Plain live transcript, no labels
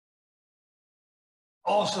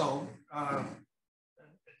Also,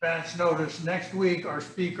 advance notice, next week, our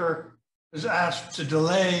speaker is asked to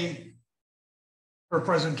delay her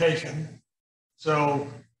presentation. So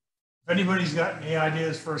if anybody's got any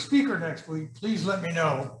ideas for a speaker next week, please let me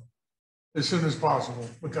know as soon as possible,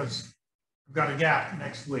 because we've got a gap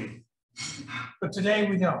next week. But today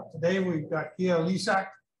we know. Today we've got Liszak.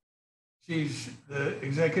 She's the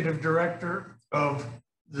executive director of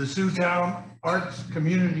the Zootown Arts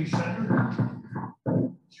Community Center.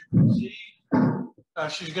 As you can see,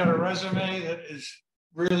 she's got a resume that is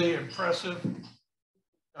really impressive.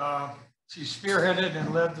 She spearheaded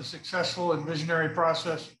and led the successful and visionary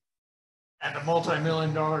process and a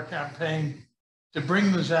multi-million-dollar campaign to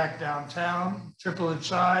bring the ZAC downtown, triple its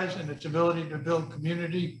size and its ability to build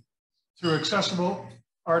community through accessible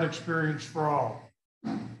art experience for all.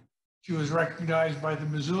 She was recognized by the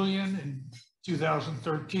Missoulian in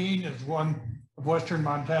 2013 as one of Western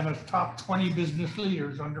Montana's top 20 business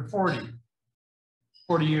leaders under 40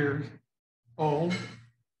 years old,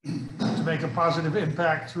 to make a positive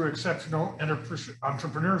impact through exceptional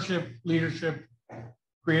entrepreneurship, leadership,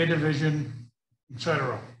 creative vision,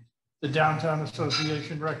 etc. The Downtown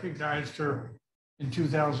Association recognized her in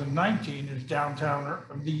 2019 as Downtowner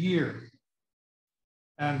of the Year.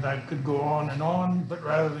 And I could go on, but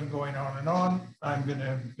rather than going on, I'm going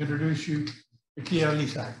to introduce you to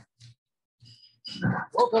Liszak.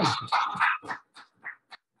 Welcome.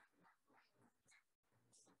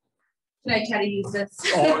 Should I try to use this?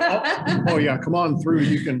 Oh yeah, come on through.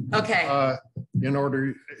 You can. Okay.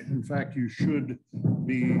 In fact, you should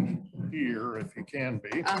be here if you can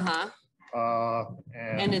be.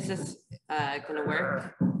 And is this going to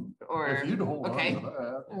work? Or if you'd hold okay. on to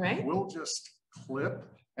that, all right. We'll just clip,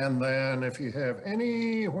 and then if you have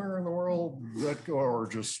anywhere in the world that go, or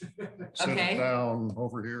just sit it down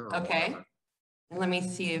over here. Okay. Let me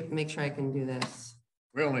see. Make sure I can do this.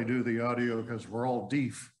 We only do the audio because we're all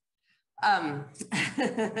deaf. Oh,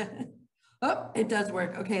 it does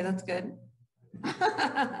work. Okay, that's good.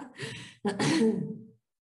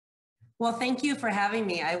 Well, thank you for having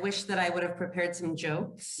me. I wish that I would have prepared some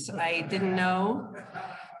jokes. I didn't know.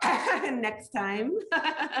 Next time.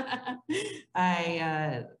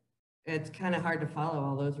 It's kind of hard to follow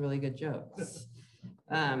all those really good jokes.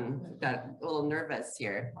 Got a little nervous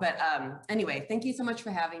here, but anyway, thank you so much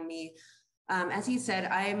for having me. As he said,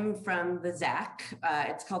 I'm from the ZAC.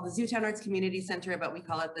 It's called the Zootown Arts Community Center, but we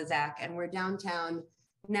call it the ZAC, and we're downtown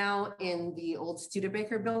now in the old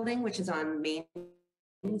Studebaker building, which is on Main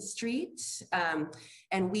Street.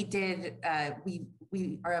 And we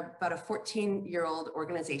are about a 14-year-old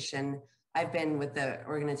organization. I've been with the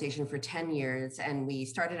organization for 10 years, and we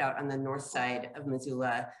started out on the north side of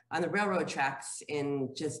Missoula on the railroad tracks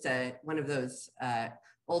in just one of those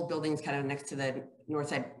old buildings kind of next to the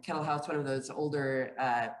Northside Kettle House, one of those older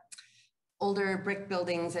brick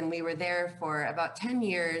buildings. And we were there for about 10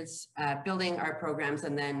 years building our programs,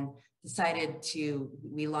 and then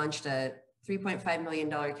we launched a $3.5 million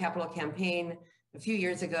capital campaign a few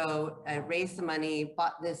years ago, raised the money,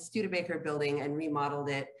 bought this Studebaker building and remodeled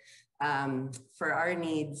it for our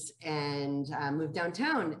needs, and moved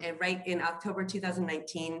downtown right in October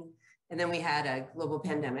 2019. And then we had a global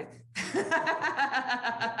pandemic.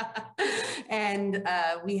 And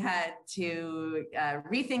we had to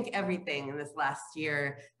rethink everything in this last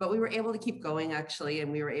year, but we were able to keep going actually.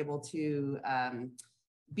 And we were able to,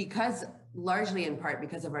 largely in part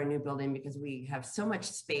because of our new building, because we have so much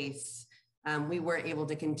space, we were able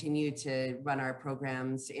to continue to run our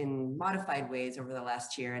programs in modified ways over the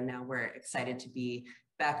last year. And now we're excited to be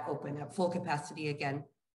back open at full capacity again.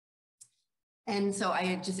 And so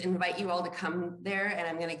I just invite you all to come there, and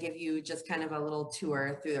I'm going to give you just kind of a little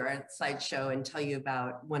tour through our slideshow and tell you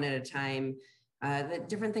about one at a time the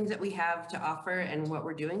different things that we have to offer and what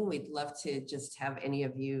we're doing. We'd love to just have any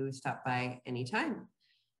of you stop by anytime.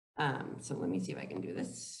 So let me see if I can do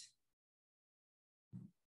this.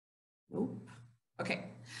 Nope. Okay.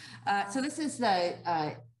 So this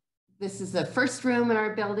is the first room in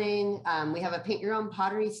our building. We have a paint your own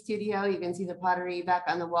pottery studio. You can see the pottery back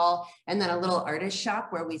on the wall, and then a little artist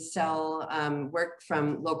shop where we sell work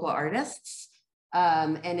from local artists.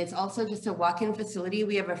 And it's also just a walk-in facility.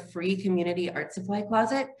 We have a free community art supply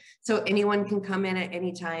closet. So anyone can come in at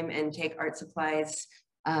any time and take art supplies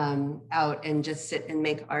out and just sit and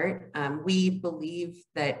make art. We believe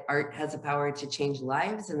that art has the power to change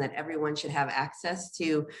lives, and that everyone should have access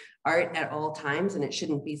to art at all times, and it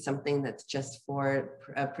shouldn't be something that's just for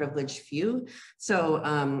a privileged few. So,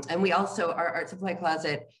 and we also, our art supply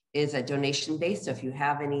closet is a donation based. So if you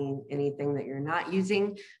have anything that you're not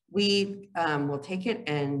using, we will take it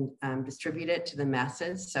and distribute it to the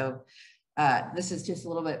masses. So This is just a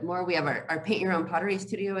little bit more. We have our Paint Your Own Pottery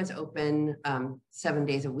Studio is open 7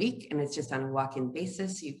 days a week, and it's just on a walk-in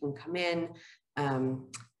basis. You can come in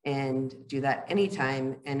and do that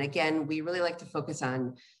anytime. And again, we really like to focus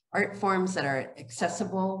on art forms that are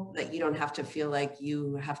accessible, that you don't have to feel like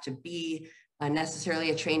you have to be necessarily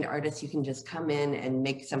a trained artist. You can just come in and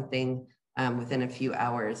make something within a few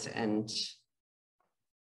hours. And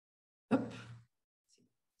oops.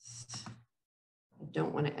 I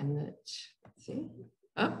don't want to end it. See?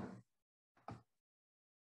 Oh.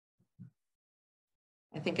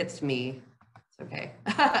 I think it's me. It's okay.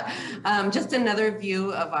 Just another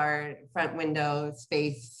view of our front window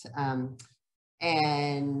space.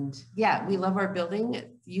 And yeah, we love our building.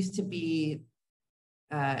 It used to be,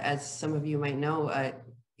 as some of you might know,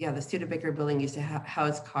 yeah, the Studebaker building used to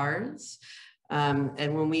house cars.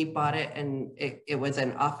 And when we bought it, and it was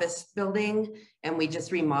an office building, and we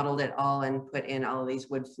just remodeled it all and put in all of these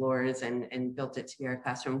wood floors and built it to be our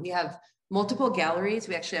classroom. We have multiple galleries.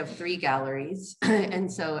 We actually have 3 galleries.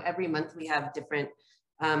 And so every month we have different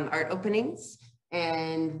art openings.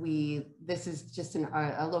 And this is just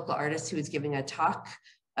a local artist who is giving a talk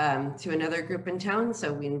to another group in town.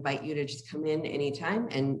 So we invite you to just come in anytime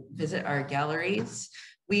and visit our galleries.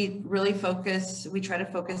 We really try to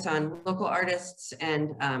focus on local artists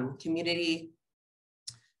and community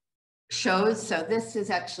shows. So this is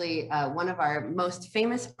actually one of our most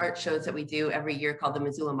famous art shows that we do every year, called the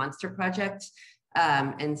Missoula Monster Project.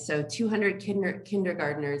 And so 200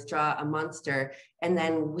 kindergartners draw a monster, and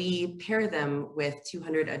then we pair them with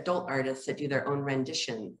 200 adult artists that do their own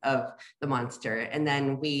rendition of the monster. And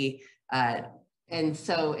then and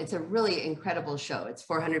so it's a really incredible show. It's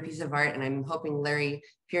 400 pieces of art, and I'm hoping Larry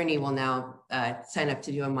Pierney will now sign up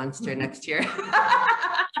to do a monster next year.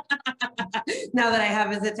 Now that I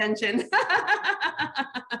have his attention.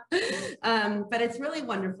 But it's really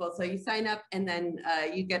wonderful. So you sign up, and then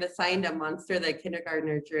you get assigned a monster that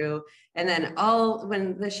kindergartner drew. And then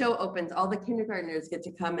when the show opens, all the kindergartners get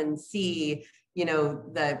to come and see, you know,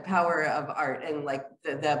 the power of art and like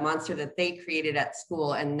the monster that they created at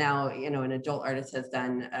school. And now, you know, an adult artist has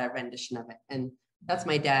done a rendition of it. And that's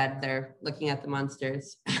my dad there looking at the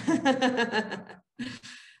monsters.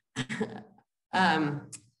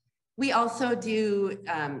 We also do,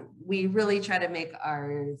 we really try to make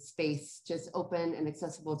our space just open and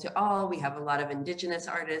accessible to all. We have a lot of Indigenous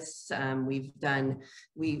artists. We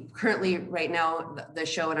currently, right now, the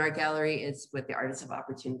show in our gallery is with the Artists of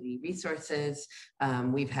Opportunity Resources.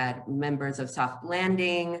 We've had members of Soft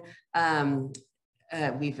Landing.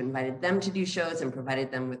 We've invited them to do shows and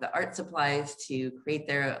provided them with the art supplies to create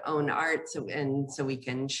their own art. So we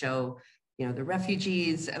can show, you know, the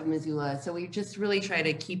refugees of Missoula. So we just really try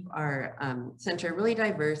to keep our center really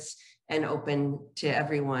diverse and open to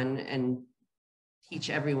everyone and teach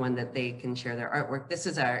everyone that they can share their artwork. This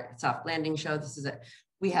is our Soft Landing show.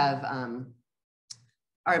 We have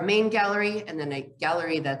our main gallery, and then a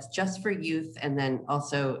gallery that's just for youth, and then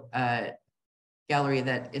also a gallery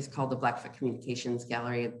that is called the Blackfoot Communications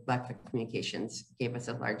Gallery. Blackfoot Communications gave us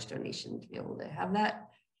a large donation to be able to have that.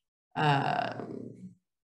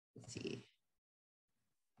 Let's see.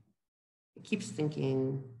 It keeps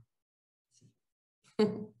thinking. There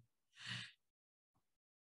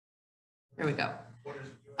we go.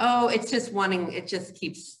 Oh, it's just it just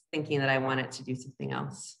keeps thinking that I want it to do something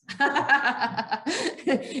else.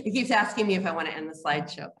 It keeps asking me if I want to end the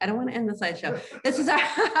slideshow. I don't want to end the slideshow.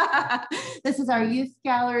 This is our youth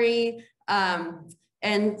gallery.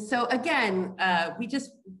 And so again, we just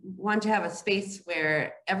want to have a space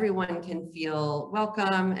where everyone can feel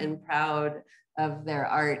welcome and proud of their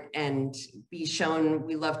art and be shown.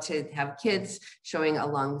 We love to have kids showing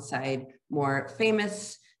alongside more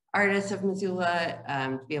famous artists of Missoula,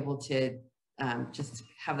 to be able to just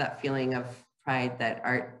have that feeling of pride that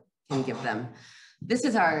art can give them. This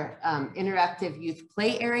is our interactive youth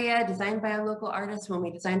play area designed by a local artist. When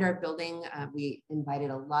we designed our building, we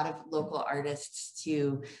invited a lot of local artists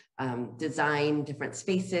to design different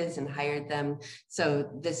spaces and hired them. So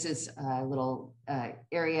this is a little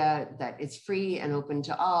area that is free and open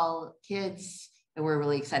to all kids. And we're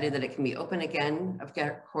really excited that it can be open again. Of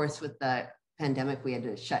course, with the pandemic, we had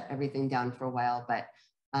to shut everything down for a while, but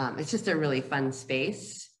it's just a really fun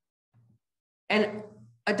space. And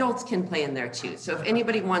adults can play in there too. So if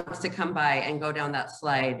anybody wants to come by and go down that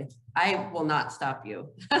slide, I will not stop you.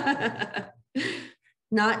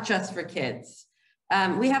 Not just for kids.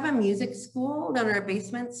 We have a music school down in our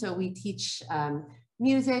basement. So we teach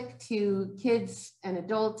music to kids and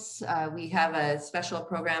adults. We have a special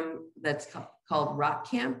program that's called Rock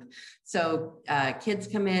Camp. So kids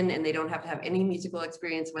come in and they don't have to have any musical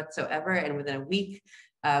experience whatsoever. And within a week,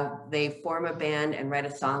 They form a band and write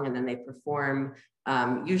a song, and then they perform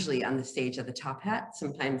usually on the stage at the Top Hat.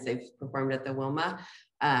 Sometimes they've performed at the Wilma.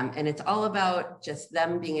 And it's all about just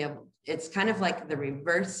them being able, it's kind of like the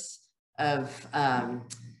reverse of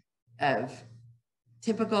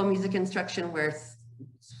typical music instruction, where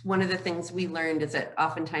one of the things we learned is that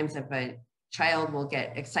oftentimes if a child will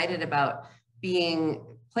get excited about playing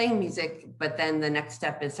music, but then the next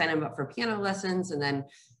step is sign them up for piano lessons, and then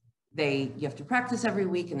you have to practice every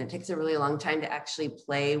week, and it takes a really long time to actually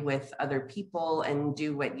play with other people and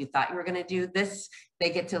do what you thought you were going to do. They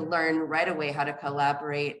get to learn right away how to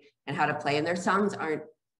collaborate and how to play, and their songs aren't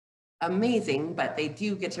amazing, but they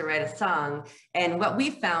do get to write a song. And what we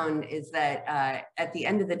found is that at the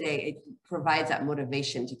end of the day, it provides that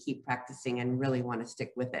motivation to keep practicing and really want to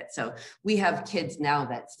stick with it. So we have kids now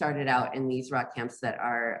that started out in these rock camps that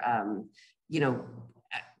are,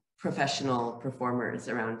 professional performers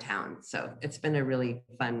around town. So it's been a really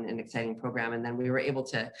fun and exciting program. And then we were able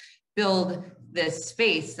to build this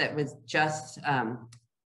space that was just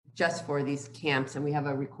for these camps. And we have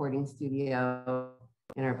a recording studio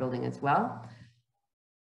in our building as well.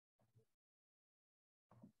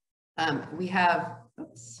 We have,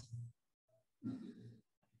 oops.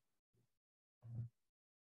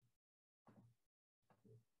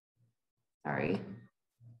 Sorry.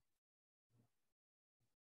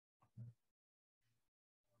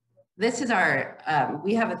 This is our,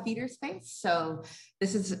 we have a theater space. So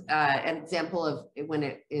this is an example of when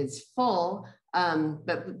it is full.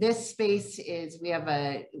 But this space is,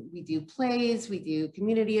 we do plays, we do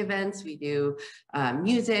community events, we do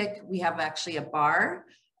music. We have actually a bar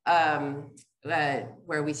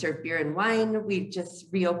where we serve beer and wine. We've just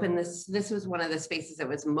reopened this. This was one of the spaces that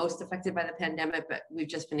was most affected by the pandemic, but we've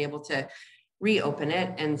just been able to reopen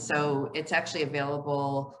it. And so it's actually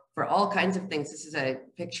available for all kinds of things. This is a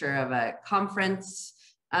picture of a conference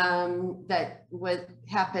that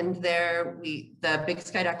happened there. The Big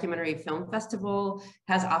Sky Documentary Film Festival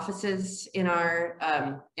has offices in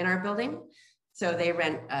our building. So they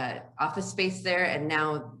rent office space there, and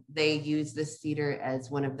now they use this theater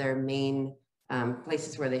as one of their main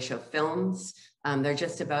places where they show films. They're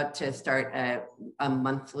just about to start a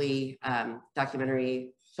monthly documentary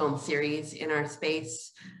film series in our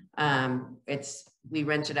space. We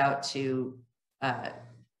rent it out to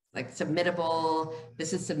like Submittable.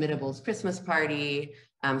 This is Submittable's Christmas party.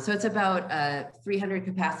 So it's about 300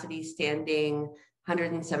 capacity standing,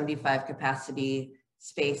 175 capacity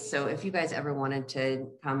space. So if you guys ever wanted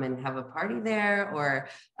to come and have a party there, or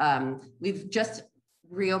we've just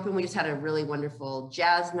reopened, we just had a really wonderful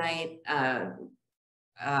jazz night.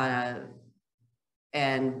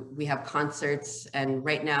 And we have concerts, and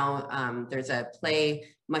right now there's a play,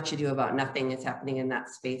 Much Ado About Nothing, is happening in that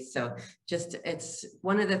space. So it's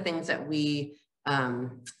one of the things that we,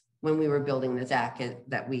 when we were building the ZAC,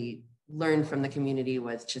 that we learned from the community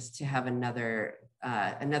was just to have another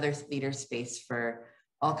theater space for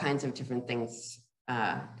all kinds of different things.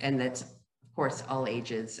 And that's, of course, all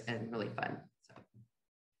ages and really fun.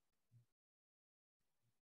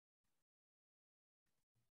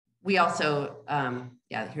 We also,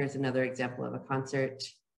 here's another example of a concert.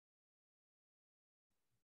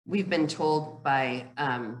 We've been told by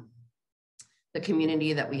the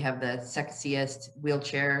community that we have the sexiest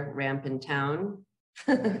wheelchair ramp in town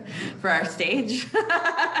for our stage.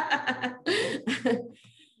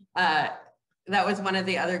 That was one of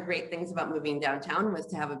the other great things about moving downtown, was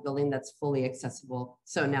to have a building that's fully accessible.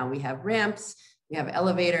 So now we have ramps, we have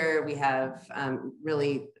elevator, we have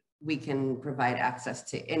we can provide access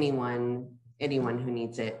to anyone who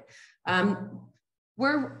needs it.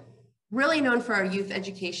 We're really known for our youth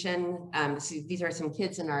education. These are some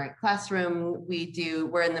kids in our classroom.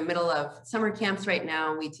 We're in the middle of summer camps right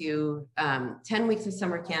now. We do 10 weeks of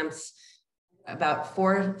summer camps, about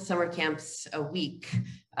 4 summer camps a week.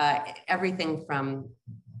 Everything from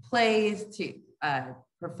plays to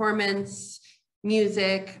performance,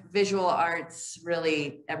 music, visual arts,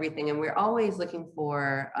 really everything. And we're always looking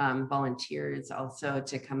for volunteers also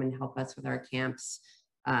to come and help us with our camps.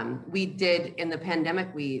 We did, in the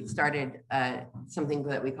pandemic, we started something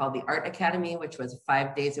that we call the Art Academy, which was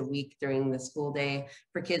 5 days a week during the school day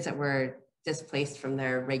for kids that were displaced from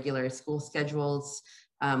their regular school schedules.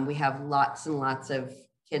 We have lots and lots of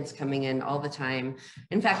kids coming in all the time.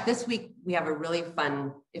 In fact, this week we have a really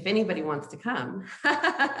fun, if anybody wants to come,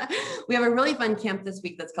 we have a really fun camp this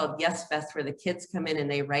week that's called Yes Fest, where the kids come in and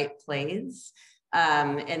they write plays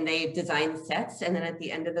and they design sets. And then at the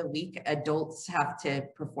end of the week, adults have to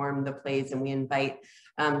perform the plays, and we invite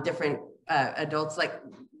different adults. Like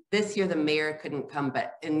This year the mayor couldn't come,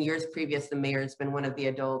 but in years previous, the mayor's been one of the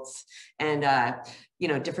adults, and you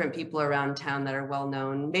know, different people around town that are well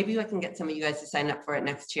known. Maybe I can get some of you guys to sign up for it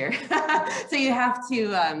next year. So you have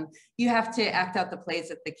to act out the plays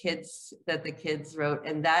that the kids wrote,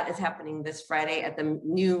 and that is happening this Friday at the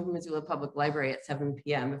new Missoula Public Library at 7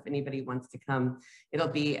 p.m. If anybody wants to come, it'll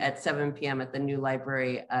be at 7 p.m. at the new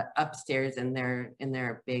library upstairs in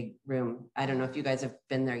their big room. I don't know if you guys have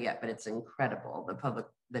been there yet, but it's incredible.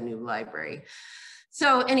 The new library.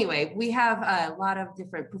 So anyway, we have a lot of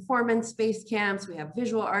different performance-based camps. We have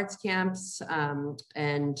visual arts camps,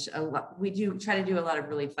 and we do try to do a lot of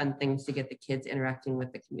really fun things to get the kids interacting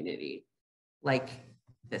with the community, like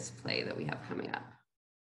this play that we have coming up.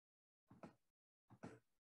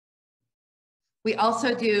 We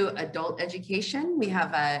also do adult education. We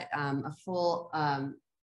have a full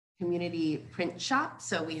community print shop.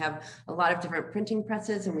 So we have a lot of different printing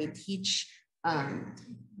presses, and we teach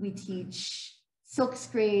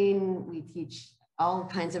silkscreen, we teach all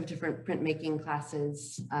kinds of different printmaking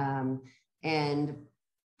classes. And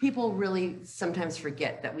people really sometimes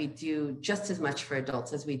forget that we do just as much for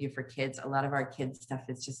adults as we do for kids. A lot of our kids stuff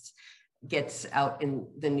is just gets out in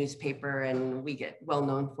the newspaper and we get well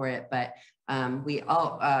known for it, but we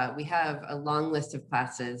have a long list of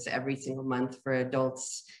classes every single month for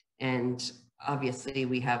adults. And obviously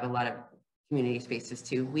we have a lot of community spaces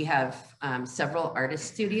too. We have several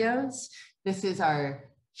artist studios. This is our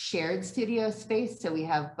shared studio space. So we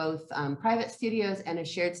have both private studios and a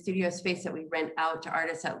shared studio space that we rent out to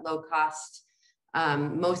artists at low cost.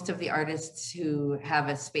 Most of the artists who have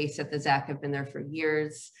a space at the ZAC have been there for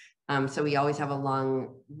years. So we always have a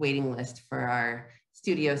long waiting list for our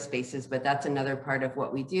studio spaces, but that's another part of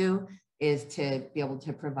what we do, is to be able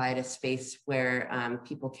to provide a space where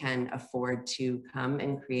people can afford to come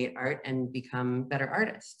and create art and become better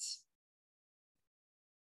artists.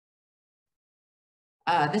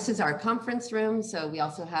 This is our conference room. So we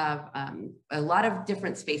also have a lot of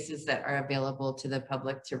different spaces that are available to the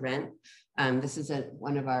public to rent. This is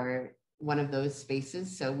one of those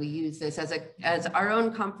spaces. So we use this as our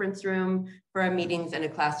own conference room for our meetings and a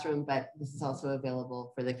classroom, but this is also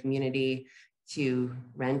available for the community to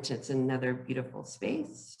rent. It's another beautiful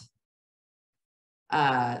space.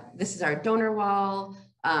 This is our donor wall,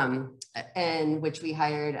 and which we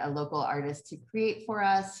hired a local artist to create for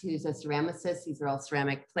us, who's a ceramicist. These are all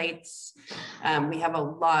ceramic plates. We have a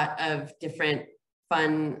lot of different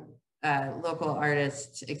fun local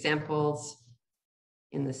artist examples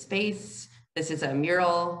in the space. This is a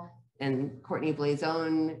mural, and Courtney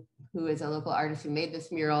Blazone, who is a local artist who made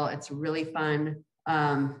this mural. It's really fun.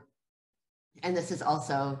 And this is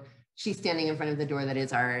also, she's standing in front of the door that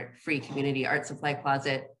is our free community art supply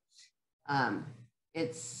closet.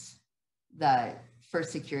 It's the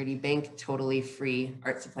First Security Bank totally free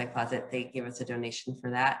art supply closet. They gave us a donation for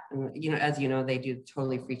that. And, you know, as you know, they do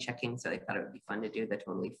totally free checking. So they thought it would be fun to do the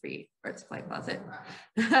totally free art supply closet.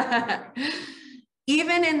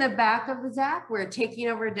 Even in the back of the ZAC, we're taking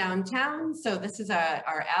over downtown. So this is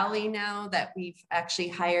our alley now that we've actually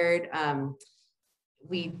hired.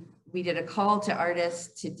 We did a call to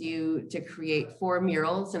artists to create 4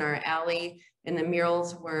 murals in our alley, and the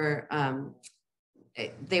murals were,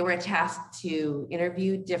 they were tasked to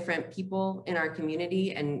interview different people in our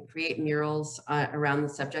community and create murals around the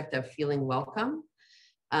subject of feeling welcome.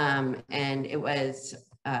 And it was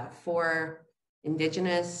 4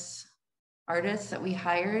 Indigenous artists that we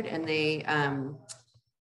hired, and they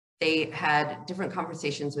had different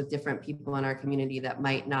conversations with different people in our community that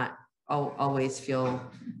might not always feel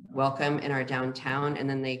welcome in our downtown, and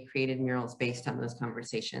then they created murals based on those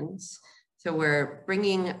conversations. So we're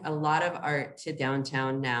bringing a lot of art to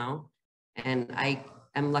downtown now, and I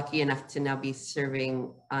am lucky enough to now be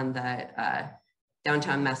serving on the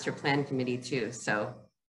Downtown Master Plan Committee too. So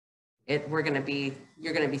you're gonna be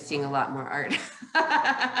seeing a lot more art.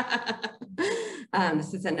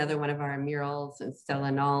 This is another one of our murals, and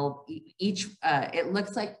Stella Null. It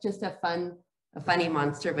looks like just a funny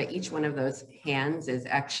monster, but each one of those hands is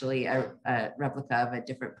actually a replica of a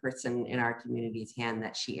different person in our community's hand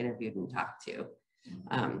that she interviewed and talked to.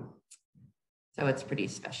 So it's pretty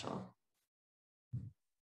special.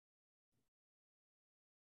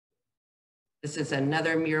 This is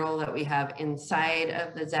another mural that we have inside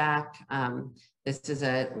of the ZAC. This is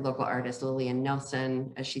a local artist, Lillian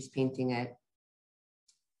Nelson, as she's painting it.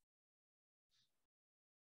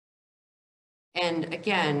 And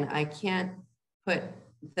again, I can't put,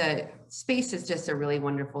 the space is just a really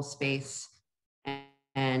wonderful space.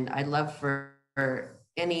 And I'd love for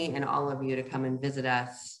any and all of you to come and visit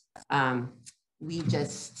us. We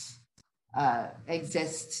just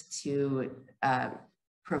exist to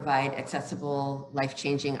provide accessible,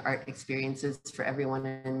 life-changing art experiences for everyone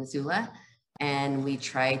in Missoula. And we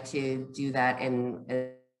try to do that in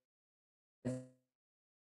as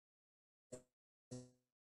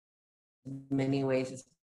many ways as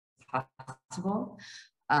possible.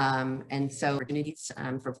 And so opportunities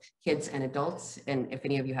for kids and adults. And if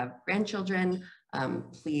any of you have grandchildren,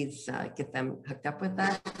 please get them hooked up with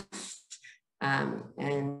us.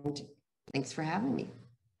 And thanks for having me.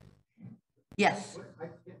 Yes.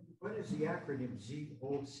 What is the acronym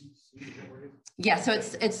ZOCC? Yeah, so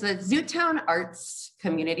it's the Zootown Arts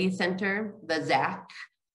Community Center, the ZAC.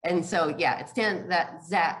 And so, yeah, it stands that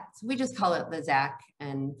ZAC. So we just call it the ZAC,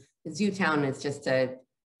 and Zootown is just a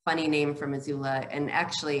funny name for Missoula. And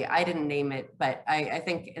actually, I didn't name it, but I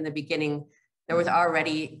think in the beginning, there was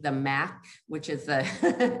already the MAC, which is the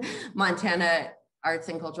Montana Arts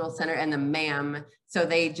and Cultural Center, and the MAM. So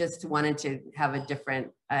they just wanted to have a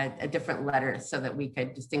different letter so that we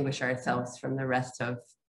could distinguish ourselves from the rest of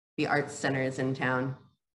the arts centers in town.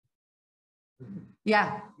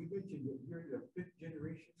 Yeah. You mentioned that you're the 5th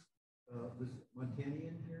generation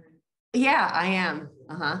Montanian here. Yeah, I am.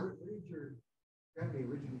 Where did your family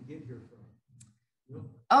originally get here from? No?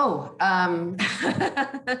 Oh,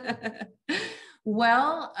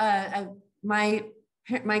 well, my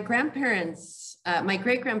grandparents, my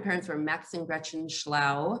great-grandparents were Max and Gretchen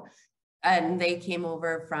Schlau, and they came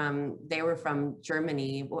over they were from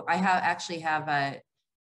Germany. I actually have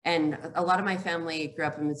and a lot of my family grew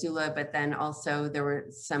up in Missoula, but then also there were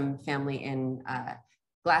some family in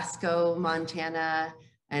Glasgow, Montana,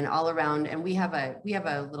 and all around. And we have a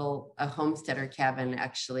little homesteader cabin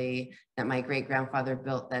actually that my great-grandfather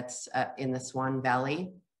built that's in the Swan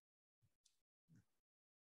Valley.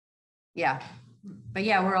 Yeah. But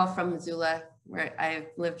yeah, we're all from Missoula, where I've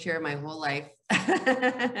lived here my whole life.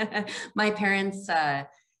 My parents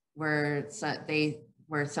were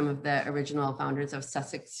some of the original founders of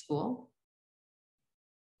Sussex School.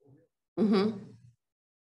 Mm-hmm.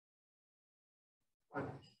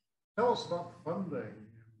 Tell us about funding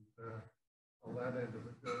and how that end of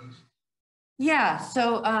it goes. Yeah,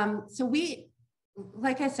 so we,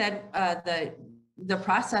 like I said, the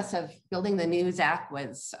process of building the new ZAC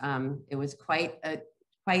was it was quite a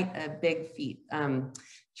big feat.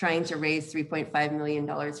 Trying to raise $3.5 million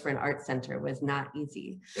for an art center was not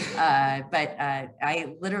easy. But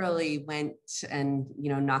I literally went and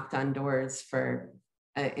knocked on doors for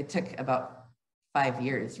it took about 5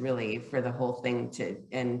 years really for the whole thing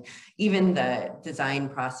and even the design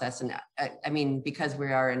process. And I mean, because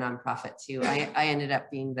we are a nonprofit too, I ended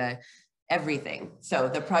up being the everything. So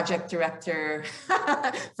the project director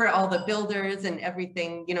for all the builders and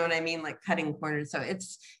everything, you know what I mean? Like cutting corners. So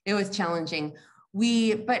it was challenging.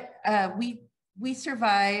 We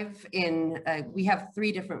survive in, we have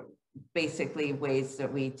 3 different basically ways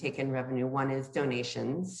that we take in revenue. One is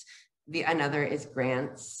donations. Another is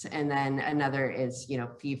grants, and then another is,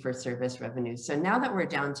 fee for service revenue. So now that we're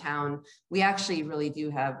downtown, we actually really do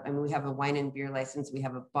have, we have a wine and beer license, we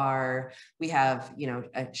have a bar, we have,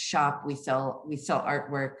 a shop, we sell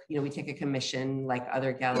artwork, we take a commission like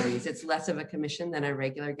other galleries. It's less of a commission than a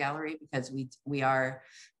regular gallery because we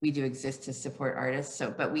do exist to support artists.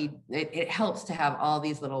 So, but it helps to have all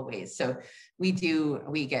these little ways. So we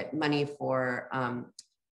get money for,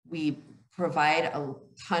 we provide a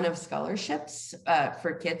ton of scholarships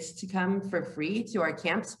for kids to come for free to our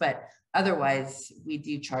camps, but otherwise we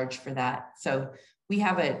do charge for that. So we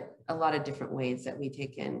have a lot of different ways that we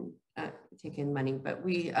take in money, but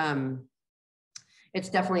it's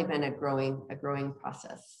definitely been a growing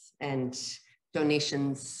process, and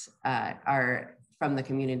donations are from the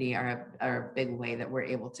community are a big way that we're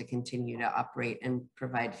able to continue to operate and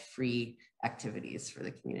provide free activities for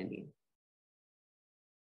the community.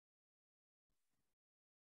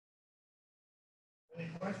 Any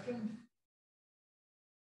questions?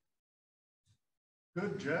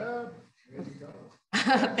 Good job.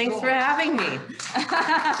 Thanks for having me.